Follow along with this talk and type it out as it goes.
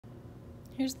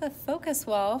Here's the focus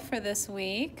wall for this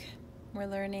week. We're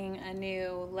learning a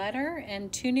new letter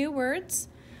and 2 new words.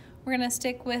 We're going to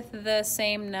stick with the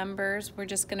same numbers. We're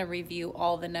just going to review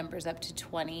all the numbers up to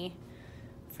 20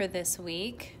 for this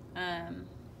week.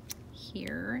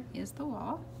 Here is the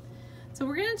wall. So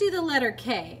we're going to do the letter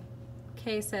K.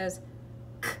 K says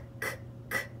k, k,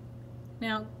 k.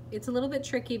 Now, it's a little bit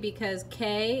tricky because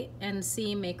K and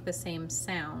C make the same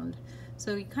sound.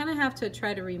 So you kind of have to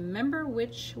try to remember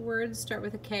which words start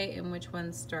with a K and which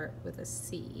ones start with a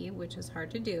C, which is hard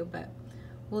to do, but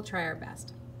we'll try our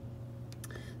best.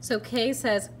 So K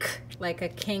says k, like a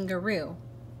kangaroo.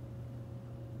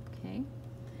 Okay.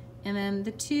 And then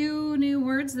the 2 new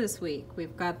words this week,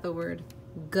 we've got the word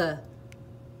g.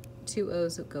 2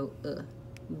 O's that go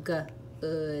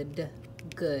good,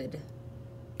 good.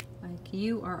 Like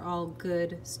you are all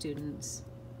good students.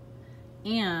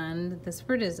 And this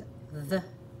word is the.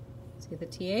 See the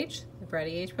TH, the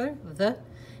Bratty H brother, the.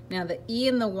 Now the E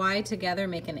and the Y together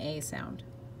make an A sound.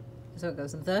 So it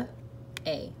goes the,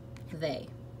 A, they.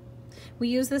 We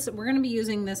use this, we're gonna be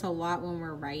using this a lot when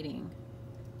we're writing.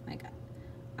 Like,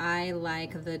 I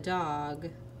like the dog,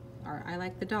 or I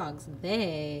like the dogs.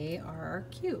 They are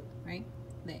cute, right?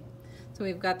 They. So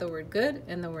we've got the word good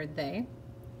and the word they.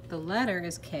 The letter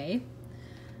is K.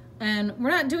 And we're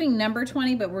not doing number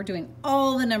 20, but we're doing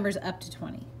all the numbers up to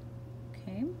 20.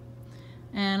 Okay.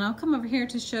 And I'll come over here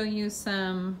to show you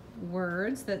some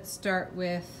words that start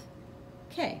with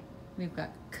K. We've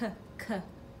got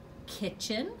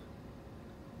kitchen,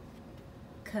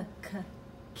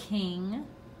 king,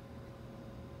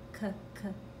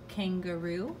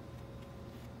 kangaroo,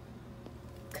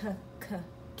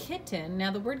 kitten.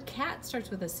 Now the word cat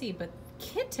starts with a C, but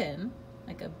kitten,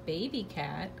 like a baby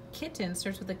cat, kitten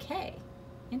starts with a K.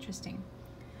 Interesting.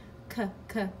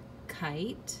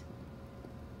 Kite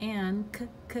and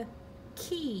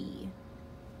key.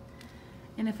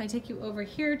 And if I take you over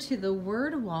here to the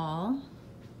word wall,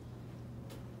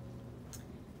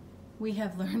 we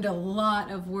have learned a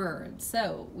lot of words.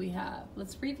 So we have,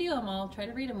 let's review them all, try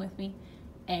to read them with me.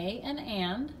 A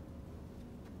and,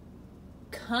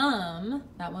 come,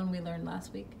 that one we learned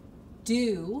last week.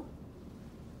 Do,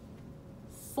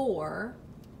 for,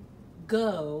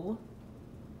 go,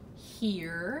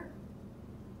 here,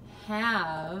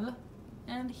 have,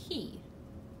 and he.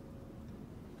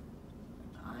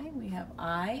 We have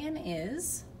I and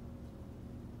is,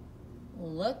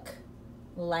 look,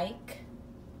 like,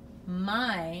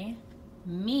 my,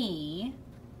 me,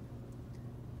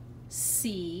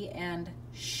 see and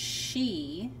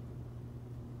she,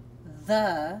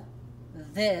 the,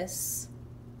 this,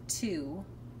 to,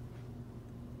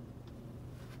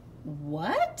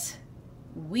 what,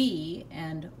 we,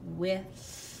 and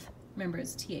with. Remember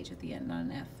it's TH at the end, not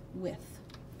an F, with.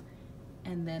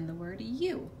 And then the word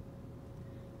you.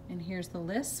 And here's the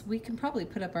list. We can probably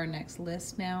put up our next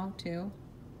list now too.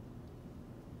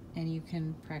 And you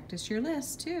can practice your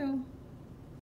list too.